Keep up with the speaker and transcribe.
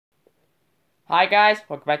Hi guys,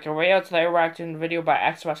 welcome back to a video. Today we're reacting to a video by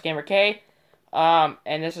xboxgamerk.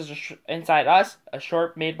 And this is Inside Us, a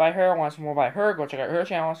short made by her. Want some more by her? Go check out her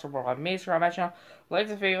channel. Want some more by me? Subscribe to my channel. Like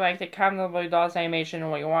this video, like it, comment below the animation and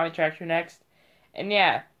what you want me to track to next. And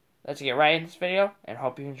yeah, let's get right into this video and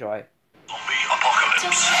hope you enjoy. Zombie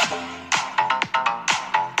apocalypse.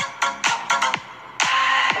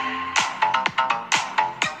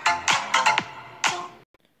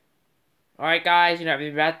 Alright guys, you know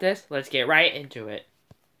everything about this. Let's get right into it.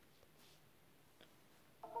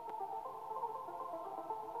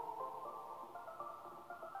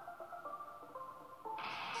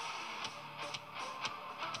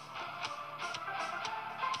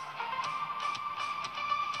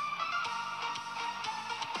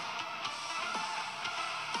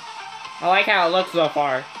 I like how it looks so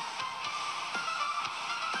far.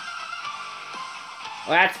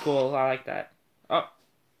 Well, that's cool. I like that. Oh,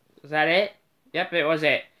 is that it? Yep, it was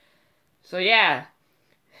it. So yeah,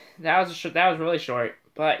 that was really short.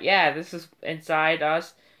 But yeah, this is Inside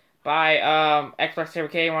Us by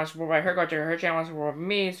xboxgamerk. Want to support by her? Go check her channel. Want to support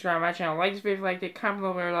me? Subscribe to my channel. Like this video, like it, comment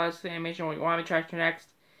below where the animation what you want me to track to next.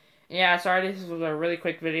 Yeah, sorry this was a really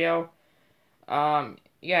quick video.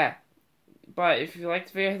 Yeah. But if you like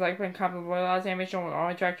the video, hit like button, comment below the animation what you want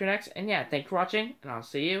me to track to next. And yeah, thanks for watching, and I'll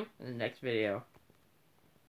see you in the next video.